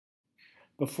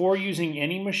Before using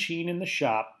any machine in the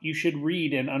shop, you should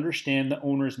read and understand the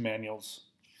owner's manuals.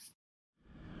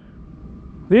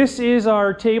 This is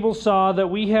our table saw that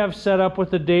we have set up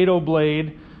with the Dado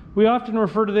blade. We often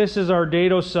refer to this as our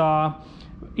Dado saw,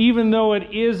 even though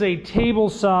it is a table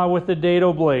saw with the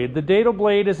Dado blade. The Dado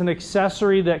blade is an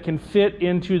accessory that can fit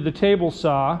into the table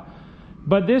saw.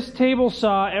 But this table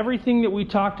saw, everything that we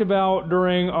talked about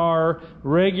during our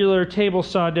regular table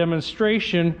saw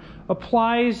demonstration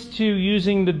applies to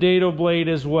using the Dado blade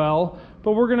as well.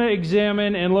 But we're going to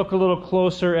examine and look a little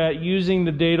closer at using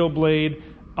the Dado blade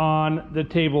on the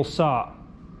table saw.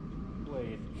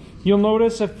 You'll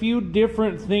notice a few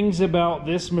different things about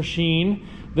this machine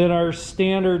than our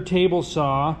standard table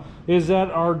saw is that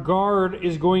our guard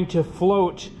is going to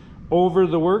float over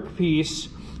the workpiece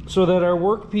so that our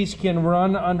workpiece can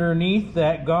run underneath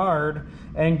that guard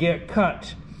and get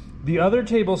cut. The other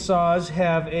table saws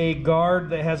have a guard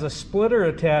that has a splitter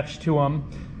attached to them,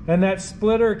 and that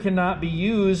splitter cannot be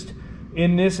used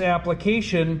in this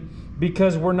application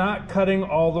because we're not cutting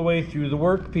all the way through the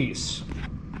workpiece.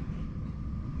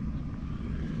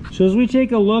 So as we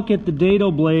take a look at the Dado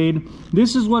blade,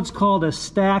 this is what's called a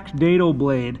stacked Dado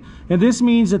blade. And this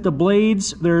means that the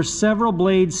blades, there's several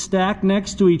blades stacked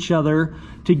next to each other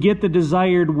to get the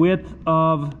desired width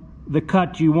of the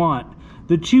cut you want.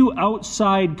 The two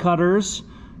outside cutters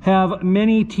have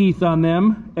many teeth on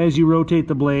them as you rotate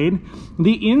the blade.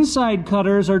 The inside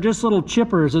cutters are just little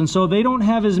chippers, and so they don't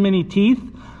have as many teeth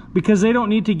because they don't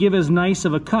need to give as nice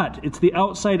of a cut. It's the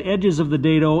outside edges of the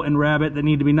Dado and rabbit that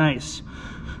need to be nice.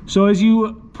 So as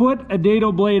you put a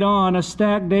Dado blade on, a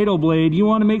stacked Dado blade, you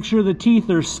want to make sure the teeth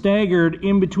are staggered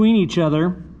in between each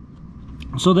other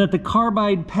so that the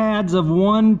carbide pads of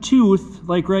one tooth,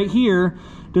 like right here,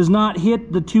 does not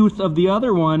hit the tooth of the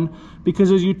other one,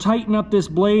 because as you tighten up this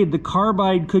blade, the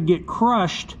carbide could get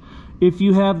crushed if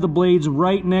you have the blades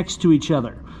right next to each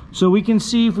other. So we can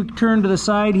see, if we turn to the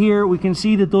side here, we can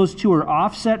see that those two are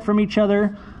offset from each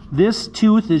other. This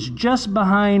tooth is just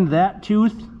behind that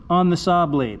tooth on the saw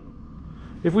blade.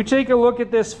 If we take a look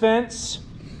at this fence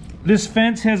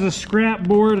has a scrap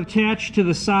board attached to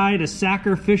the side, a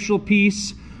sacrificial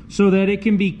piece, so that it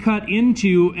can be cut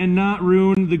into and not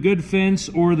ruin the good fence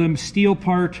or the steel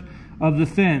part of the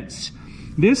fence.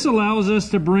 This allows us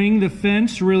to bring the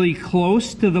fence really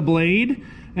close to the blade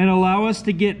and allow us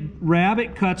to get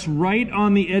rabbit cuts right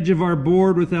on the edge of our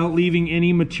board without leaving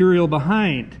any material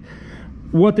behind.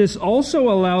 What this also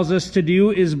allows us to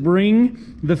do is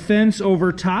bring the fence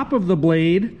over top of the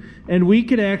blade, and we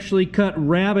could actually cut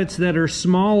rabbits that are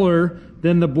smaller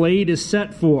than the blade is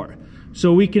set for.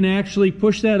 So we can actually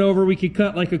push that over. We could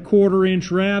cut like a 1/4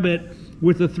 inch rabbit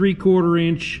with a 3/4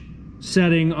 inch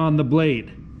setting on the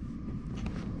blade.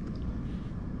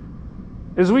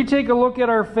 As we take a look at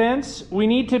our fence, we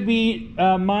need to be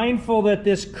mindful that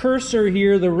this cursor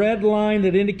here, the red line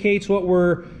that indicates what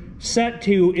we're set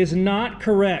to, is not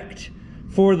correct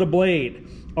for the blade.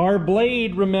 Our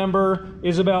blade, remember,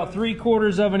 is about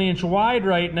 3/4 of an inch wide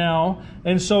right now,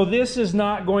 and so this is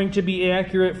not going to be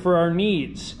accurate for our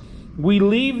needs. We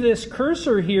leave this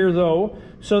cursor here though,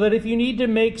 so that if you need to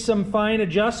make some fine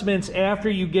adjustments after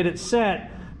you get it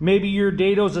set, maybe your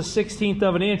dado's a 1/16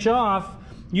 of an inch off,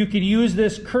 you could use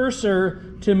this cursor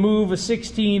to move a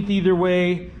 1/16 either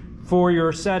way for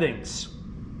your settings.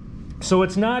 So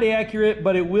it's not accurate,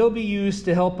 but it will be used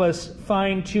to help us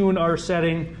fine-tune our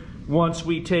setting once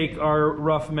we take our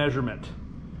rough measurement.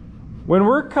 When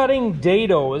we're cutting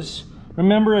dados,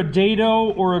 remember a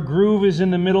dado or a groove is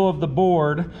in the middle of the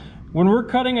board. When we're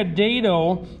cutting a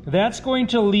dado, that's going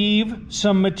to leave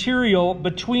some material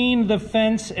between the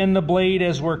fence and the blade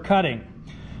as we're cutting.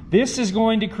 This is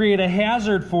going to create a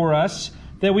hazard for us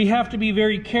that we have to be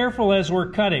very careful as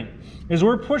we're cutting. As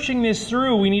we're pushing this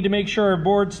through, we need to make sure our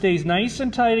board stays nice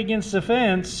and tight against the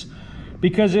fence,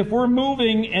 because if we're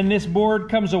moving and this board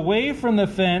comes away from the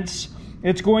fence,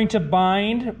 it's going to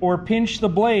bind or pinch the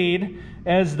blade.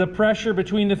 As the pressure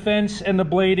between the fence and the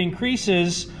blade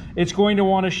increases, it's going to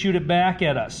want to shoot it back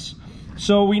at us.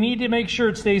 So we need to make sure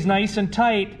it stays nice and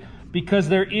tight, because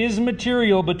there is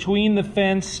material between the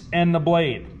fence and the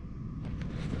blade.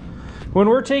 When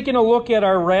we're taking a look at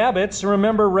our rabbits,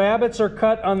 remember rabbits are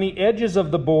cut on the edges of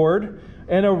the board,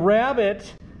 and a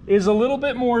rabbit is a little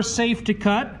bit more safe to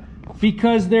cut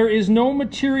because there is no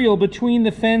material between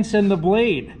the fence and the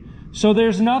blade. So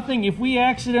there's nothing, if we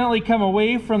accidentally come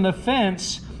away from the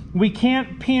fence, we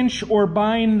can't pinch or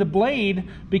bind the blade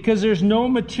because there's no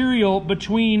material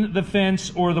between the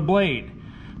fence or the blade.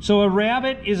 So a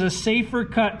rabbit is a safer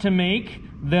cut to make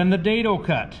than the dado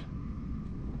cut.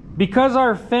 Because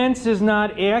our fence is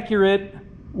not accurate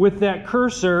with that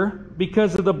cursor,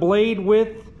 because of the blade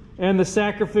width and the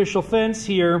sacrificial fence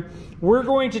here, we're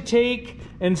going to take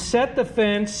and set the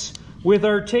fence with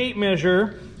our tape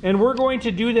measure, and we're going to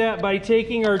do that by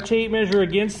taking our tape measure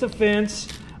against the fence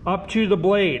up to the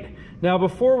blade. Now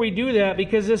before we do that,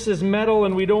 because this is metal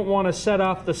and we don't want to set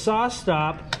off the saw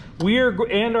stop,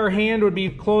 and our hand would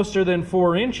be closer than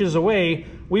 4 inches away,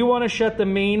 we want to shut the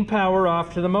main power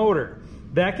off to the motor.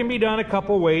 That can be done a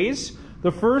couple ways.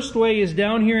 The first way is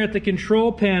down here at the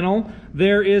control panel,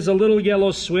 there is a little yellow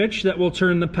switch that will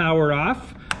turn the power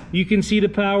off. You can see the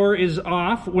power is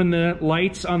off when the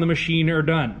lights on the machine are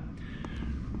done.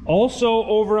 Also,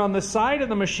 over on the side of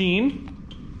the machine,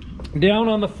 down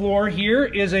on the floor here,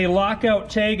 is a lockout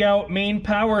tagout main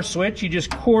power switch. You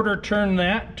just quarter turn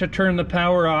that to turn the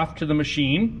power off to the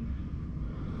machine.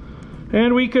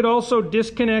 And we could also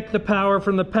disconnect the power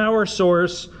from the power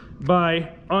source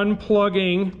by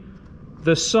unplugging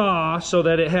the saw so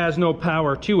that it has no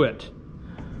power to it.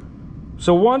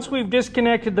 So once we've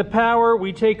disconnected the power,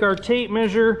 we take our tape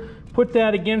measure, put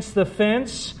that against the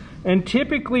fence, and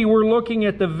typically we're looking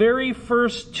at the very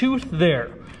first tooth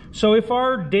there. So if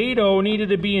our dado needed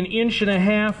to be 1.5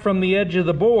 inches from the edge of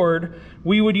the board,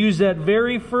 we would use that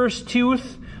very first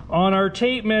tooth on our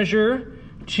tape measure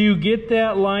to get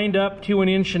that lined up to 1.5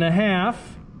 inches.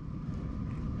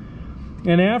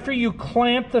 And after you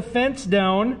clamp the fence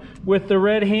down with the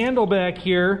red handle back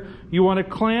here, you want to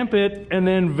clamp it and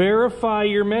then verify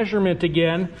your measurement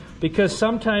again, because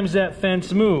sometimes that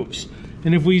fence moves.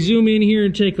 And if we zoom in here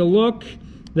and take a look,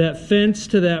 that fence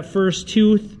to that first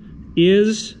tooth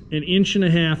is 1.5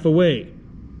 inches away.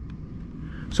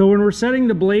 So when we're setting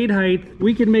the blade height,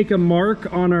 we can make a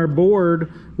mark on our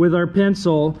board with our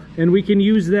pencil, and we can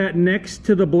use that next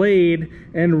to the blade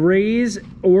and raise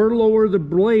or lower the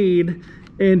blade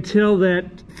until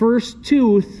that first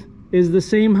tooth is the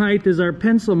same height as our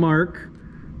pencil mark.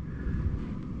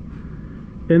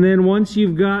 And then once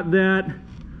you've got that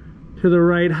to the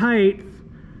right height,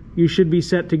 you should be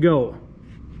set to go.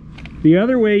 The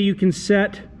other way you can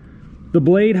set the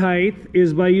blade height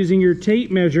is by using your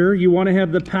tape measure. You want to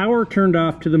have the power turned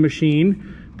off to the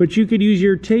machine, but you could use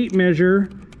your tape measure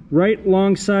right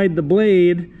alongside the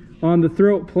blade on the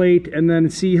throat plate and then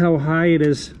see how high it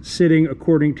is sitting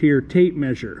according to your tape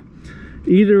measure.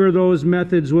 Either of those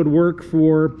methods would work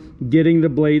for getting the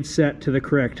blade set to the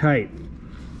correct height.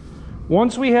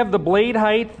 Once we have the blade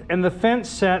height and the fence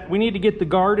set, we need to get the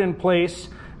guard in place,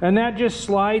 and that just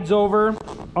slides over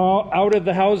out of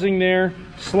the housing there,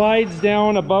 slides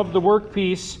down above the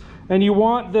workpiece, and you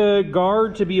want the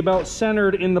guard to be about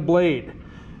centered in the blade.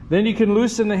 Then you can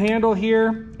loosen the handle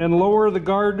here and lower the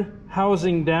guard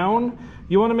housing down.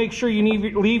 You want to make sure you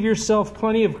leave yourself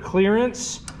plenty of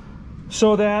clearance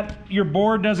so that your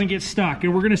board doesn't get stuck.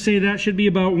 And we're going to say that should be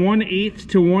about 1/8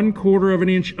 to 1/4 of an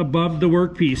inch above the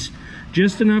workpiece.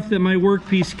 Just enough that my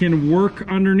workpiece can work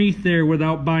underneath there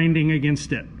without binding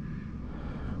against it.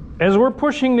 As we're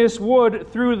pushing this wood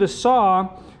through the saw,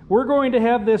 we're going to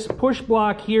have this push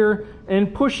block here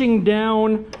and pushing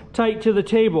down tight to the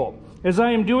table. As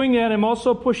I am doing that, I'm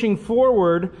also pushing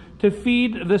forward to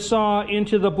feed the saw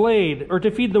into the blade, or to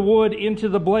feed the wood into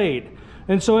the blade.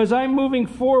 And so as I'm moving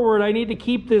forward, I need to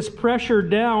keep this pressure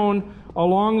down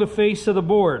along the face of the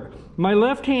board. My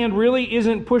left hand really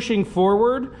isn't pushing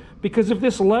forward, because if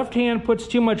this left hand puts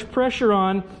too much pressure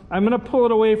on, I'm going to pull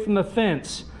it away from the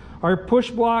fence. Our push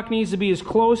block needs to be as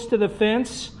close to the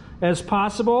fence as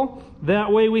possible.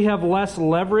 That way we have less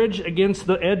leverage against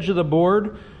the edge of the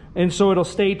board, and so it'll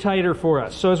stay tighter for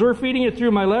us. So as we're feeding it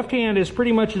through, my left hand is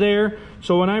pretty much there,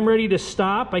 so when I'm ready to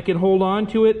stop, I can hold on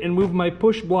to it and move my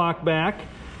push block back,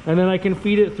 and then I can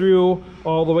feed it through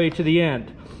all the way to the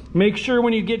end. Make sure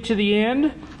when you get to the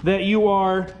end that you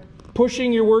are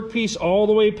pushing your workpiece all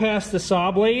the way past the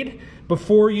saw blade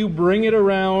before you bring it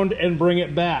around and bring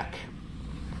it back.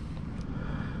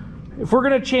 If we're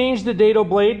going to change the dado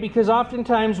blade, because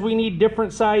oftentimes we need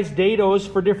different size dados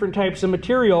for different types of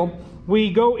material,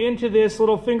 we go into this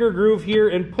little finger groove here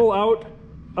and pull out,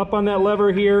 up on that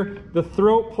lever here, the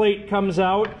throat plate comes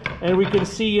out and we can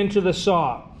see into the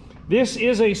saw. This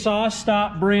is a Saw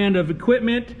Stop brand of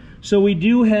equipment, so we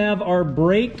do have our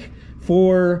brake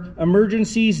for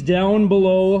emergencies down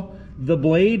below the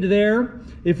blade there.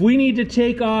 If we need to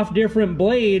take off different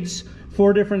blades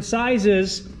for different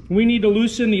sizes, we need to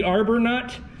loosen the arbor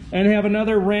nut and have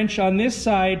another wrench on this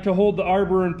side to hold the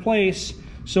arbor in place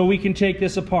so we can take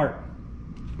this apart.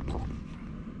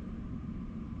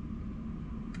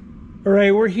 All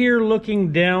right, we're here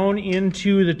looking down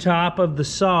into the top of the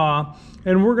saw,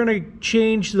 and we're going to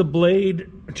change the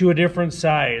blade to a different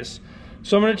size.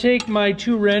 So I'm going to take my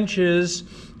 2 wrenches,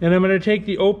 and I'm going to take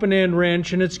the open end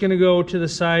wrench, and it's going to go to the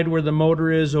side where the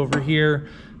motor is over here,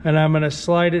 and I'm going to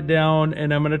slide it down,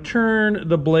 and I'm going to turn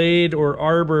the blade or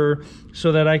arbor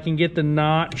so that I can get the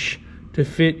notch to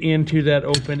fit into that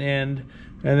open end,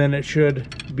 and then it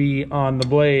should be on the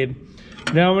blade.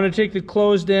 Now I'm going to take the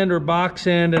closed end or box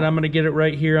end, and I'm going to get it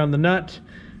right here on the nut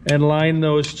and line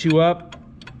those 2 up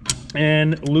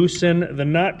and loosen the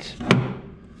nut.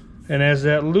 And as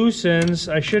that loosens,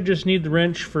 I should just need the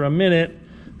wrench for a minute.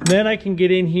 Then I can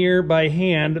get in here by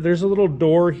hand. There's a little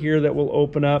door here that will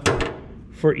open up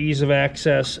for ease of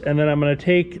access. And then I'm going to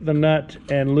take the nut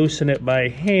and loosen it by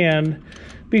hand.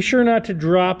 Be sure not to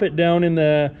drop it down in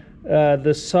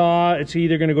the saw. It's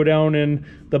either going to go down in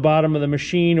the bottom of the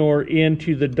machine or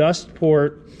into the dust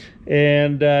port.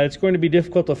 And it's going to be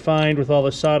difficult to find with all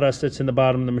the sawdust that's in the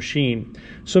bottom of the machine.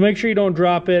 So make sure you don't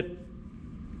drop it.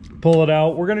 Pull it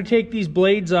out. We're going to take these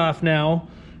blades off now,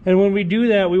 and when we do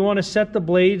that, we want to set the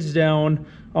blades down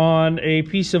on a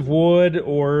piece of wood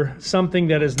or something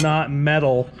that is not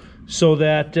metal so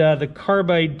that the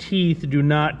carbide teeth do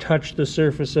not touch the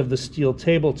surface of the steel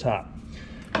tabletop.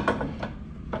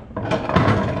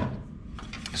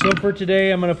 So for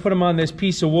today, I'm going to put them on this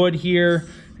piece of wood here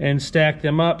and stack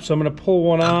them up. So I'm going to pull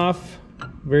one off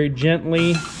very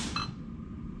gently,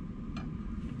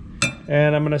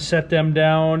 and I'm going to set them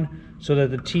down so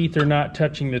that the teeth are not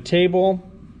touching the table.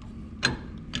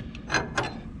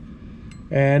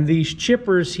 And these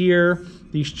chippers here,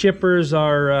 these chippers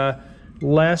are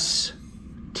less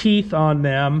teeth on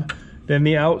them than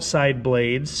the outside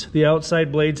blades. The outside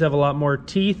blades have a lot more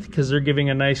teeth because they're giving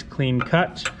a nice clean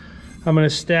cut. I'm going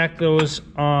to stack those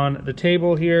on the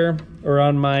table here, or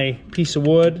on my piece of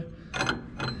wood.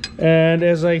 And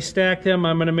as I stack them,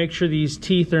 I'm going to make sure these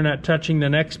teeth are not touching the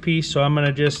next piece, so I'm going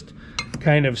to just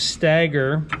kind of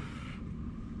stagger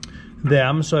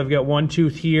them. So I've got one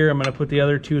tooth here, I'm going to put the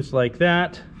other tooth like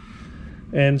that,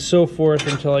 and so forth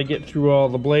until I get through all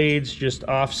the blades, just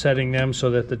offsetting them so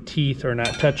that the teeth are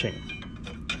not touching.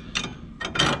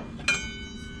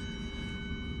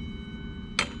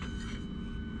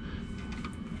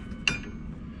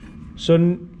 So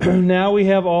now we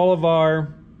have all of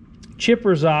our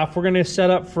chippers off. We're going to set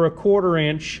up for a 1/4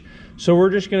 inch. So we're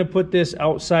just going to put this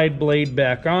outside blade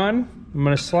back on. I'm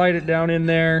going to slide it down in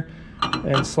there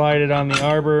and slide it on the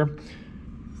arbor.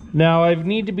 Now I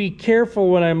need to be careful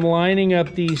when I'm lining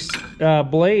up these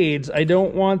blades. I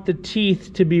don't want the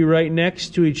teeth to be right next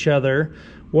to each other.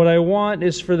 What I want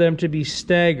is for them to be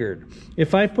staggered.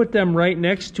 If I put them right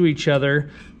next to each other,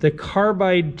 the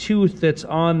carbide tooth that's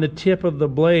on the tip of the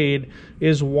blade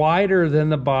is wider than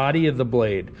the body of the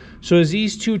blade. So as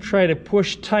these two try to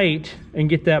push tight and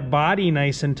get that body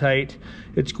nice and tight,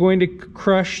 it's going to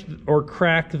crush or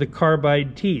crack the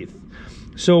carbide teeth.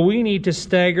 So we need to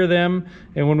stagger them,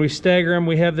 and when we stagger them,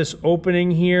 we have this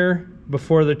opening here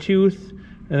before the tooth,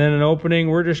 and then an opening.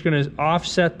 We're just going to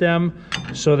offset them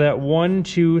so that one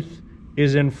tooth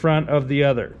is in front of the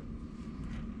other.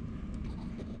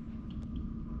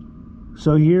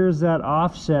 So here's that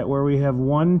offset where we have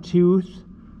one tooth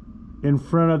in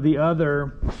front of the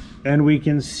other, and we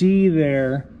can see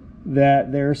there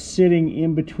that they're sitting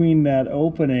in between that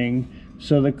opening,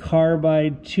 so the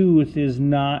carbide tooth is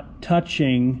not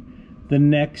touching the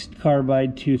next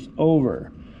carbide tooth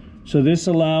over. So this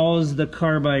allows the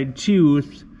carbide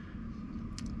tooth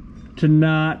to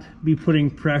not be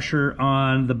putting pressure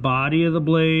on the body of the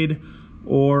blade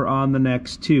or on the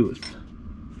next tooth.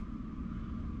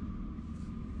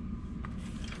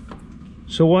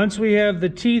 So once we have the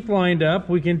teeth lined up,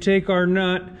 we can take our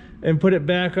nut and put it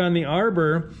back on the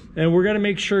arbor, and we're going to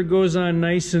make sure it goes on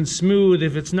nice and smooth.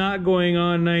 If it's not going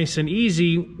on nice and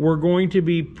easy, we're going to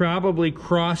be probably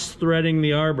cross-threading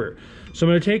the arbor. So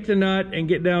I'm going to take the nut and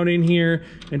get down in here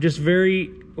and just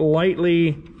very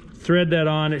lightly thread that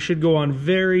on. It should go on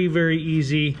very, very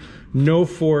easy, no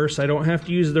force. I don't have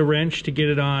to use the wrench to get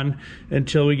it on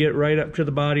until we get right up to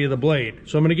the body of the blade.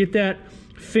 So I'm going to get that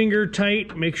finger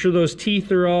tight, make sure those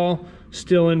teeth are all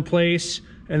still in place,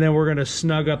 and then we're going to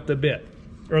snug up the bit,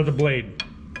 or the blade.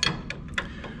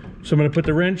 So I'm going to put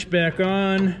the wrench back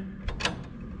on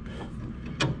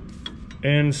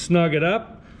and snug it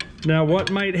up. Now what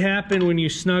might happen when you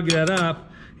snug that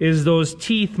up is those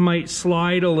teeth might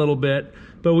slide a little bit,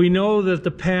 but we know that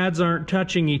the pads aren't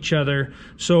touching each other.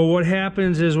 So what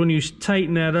happens is when you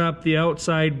tighten that up, the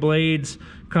outside blades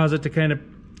cause it to kind of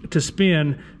to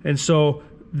spin, and so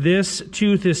this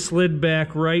tooth is slid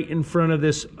back right in front of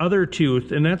this other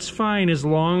tooth, and that's fine as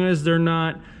long as they're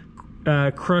not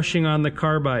crushing on the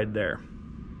carbide there.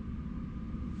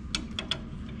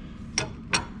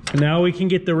 Now we can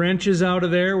get the wrenches out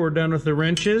of there. We're done with the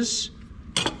wrenches.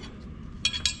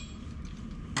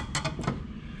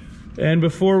 And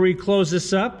before we close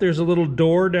this up, there's a little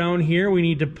door down here. We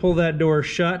need to pull that door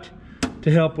shut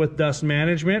to help with dust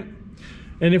management.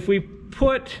 And if we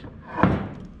put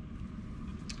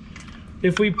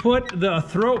the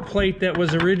throat plate that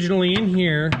was originally in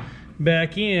here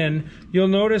back in, you'll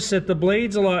notice that the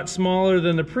blade's a lot smaller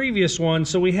than the previous one,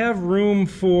 so we have room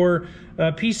for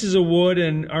pieces of wood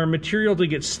and our material to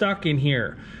get stuck in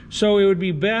here. So it would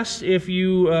be best if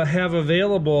you have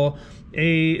available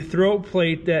a throat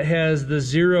plate that has the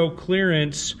 0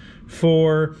 clearance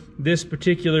for this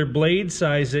particular blade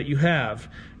size that you have.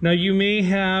 Now you may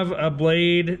have a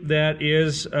blade that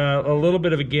is a little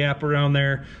bit of a gap around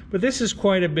there, but this is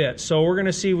quite a bit. So we're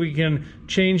gonna see if we can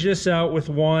change this out with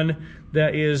one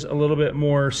that is a little bit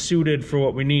more suited for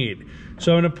what we need.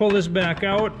 So I'm gonna pull this back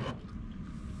out,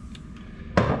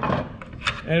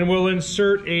 and we'll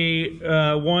insert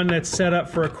a one that's set up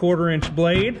for a 1/4 inch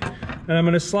blade. And I'm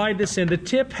gonna slide this in. The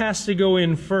tip has to go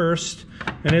in first,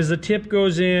 and as the tip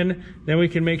goes in, then we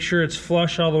can make sure it's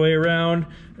flush all the way around.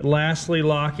 Lastly,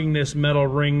 locking this metal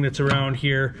ring that's around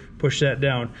here, push that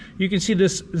down. You can see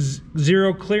this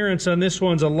 0 clearance on this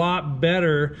one's a lot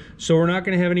better, so we're not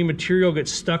gonna have any material get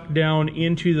stuck down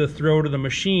into the throat of the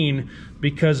machine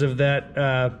because of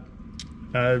that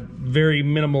very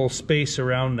minimal space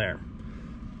around there.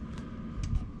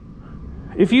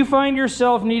 If you find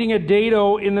yourself needing a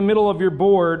dado in the middle of your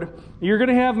board, you're going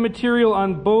to have material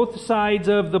on both sides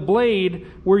of the blade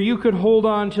where you could hold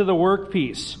on to the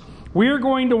workpiece. We're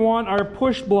going to want our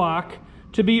push block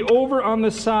to be over on the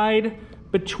side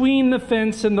between the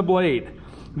fence and the blade.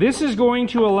 This is going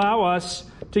to allow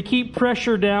us to keep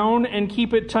pressure down and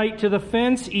keep it tight to the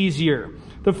fence easier.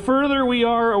 The further we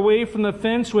are away from the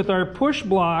fence with our push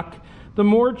block, the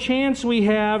more chance we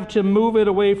have to move it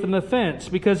away from the fence,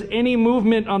 because any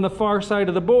movement on the far side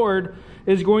of the board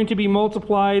is going to be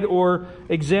multiplied or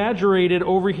exaggerated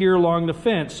over here along the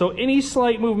fence. So any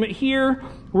slight movement here,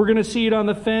 we're going to see it on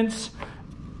the fence.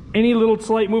 Any little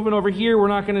slight movement over here, we're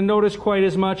not going to notice quite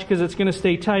as much because it's going to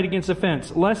stay tight against the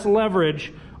fence. Less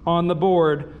leverage on the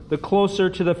board, the closer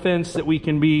to the fence that we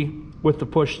can be with the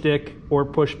push stick or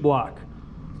push block.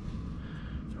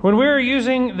 When we're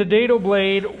using the dado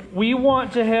blade, we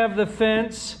want to have the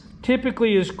fence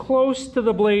typically as close to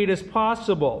the blade as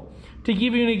possible. To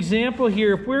give you an example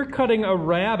here, if we're cutting a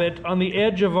rabbet on the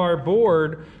edge of our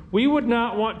board, we would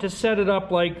not want to set it up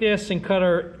like this and cut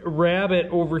our rabbet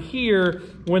over here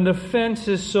when the fence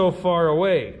is so far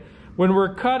away. When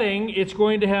we're cutting, it's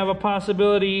going to have a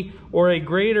possibility or a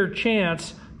greater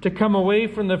chance to come away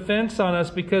from the fence on us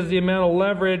because of the amount of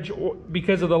leverage,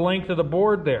 because of the length of the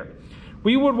board there.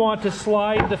 We would want to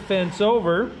slide the fence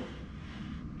over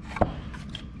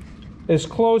as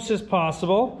close as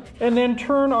possible and then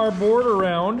turn our board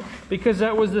around because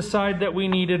that was the side that we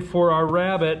needed for our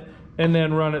rabbet, and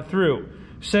then run it through.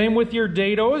 Same with your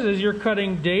dados. As you're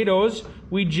cutting dados,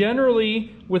 we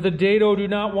generally, with a dado, do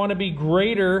not want to be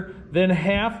greater than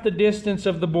half the distance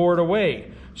of the board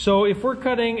away. So if we're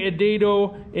cutting a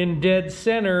dado in dead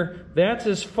center, that's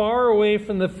as far away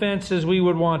from the fence as we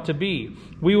would want to be.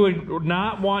 We would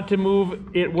not want to move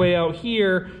it way out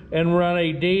here and run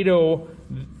a dado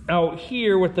out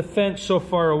here with the fence so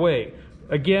far away.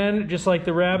 Again, just like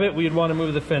the rabbet, we'd want to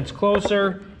move the fence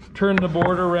closer, turn the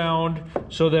board around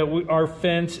so that our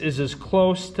fence is as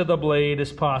close to the blade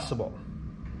as possible.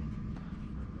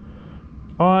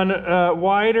 On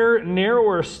wider,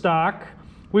 narrower stock,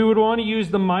 we would want to use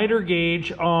the miter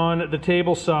gauge on the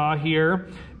table saw here,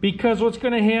 because what's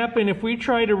going to happen if we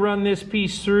try to run this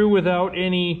piece through without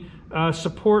any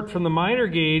support from the miter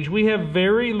gauge, we have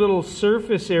very little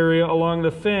surface area along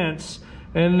the fence,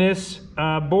 and this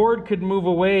board could move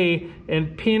away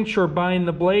and pinch or bind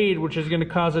the blade, which is going to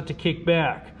cause it to kick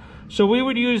back. So we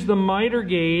would use the miter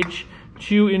gauge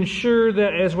to ensure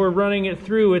that as we're running it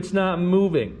through, it's not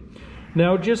moving.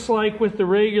 Now, just like with the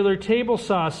regular table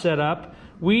saw setup,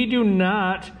 we do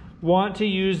not want to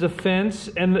use the fence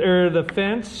and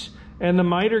the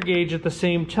miter gauge at the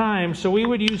same time. So we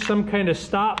would use some kind of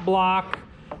stop block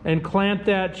and clamp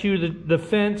that to the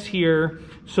fence here,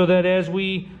 so that as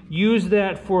we use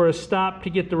that for a stop to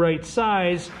get the right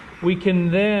size, we can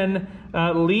then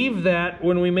leave that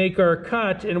when we make our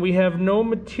cut, and we have no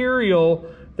material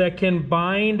that can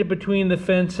bind between the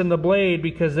fence and the blade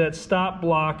because that stop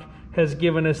block has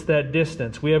given us that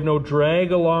distance. We have no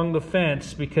drag along the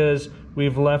fence because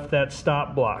we've left that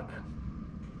stop block.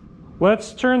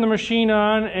 Let's turn the machine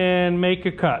on and make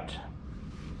a cut.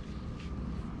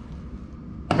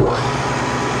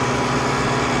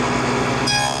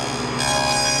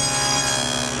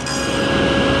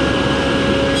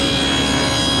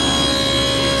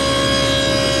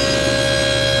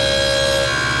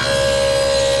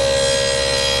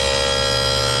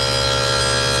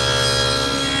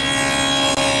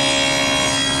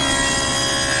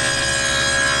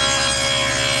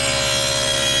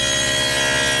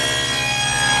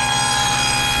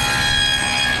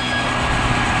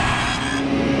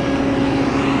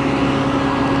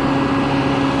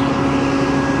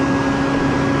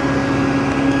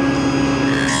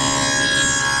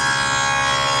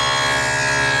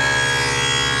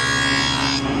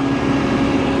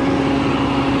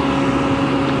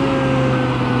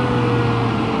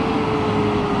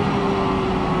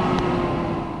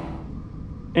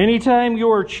 Anytime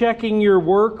you're checking your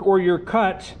work or your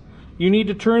cut, you need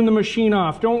to turn the machine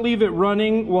off. Don't leave it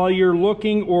running while you're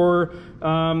looking or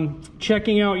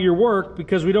checking out your work,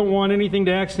 because we don't want anything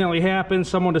to accidentally happen,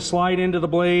 someone to slide into the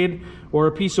blade or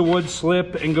a piece of wood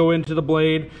slip and go into the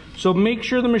blade. So make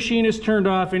sure the machine is turned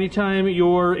off anytime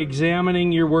you're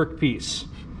examining your workpiece.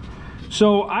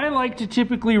 So I like to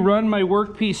typically run my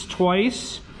workpiece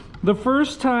twice. The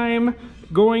first time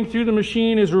going through the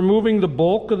machine is removing the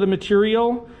bulk of the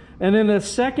material, and then the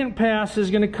second pass is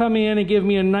going to come in and give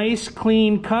me a nice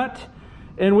clean cut.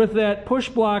 And with that push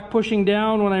block pushing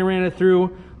down when I ran it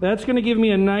through, that's going to give me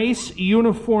a nice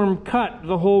uniform cut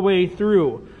the whole way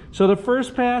through. So the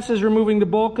first pass is removing the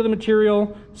bulk of the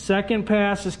material, second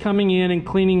pass is coming in and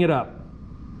cleaning it up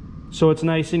so it's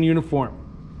nice and uniform.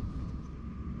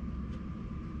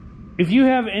 If you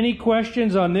have any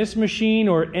questions on this machine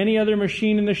or any other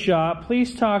machine in the shop,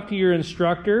 please talk to your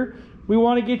instructor. We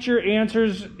want to get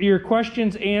your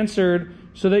questions answered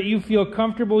so that you feel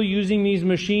comfortable using these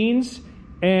machines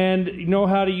and know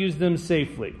how to use them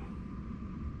safely.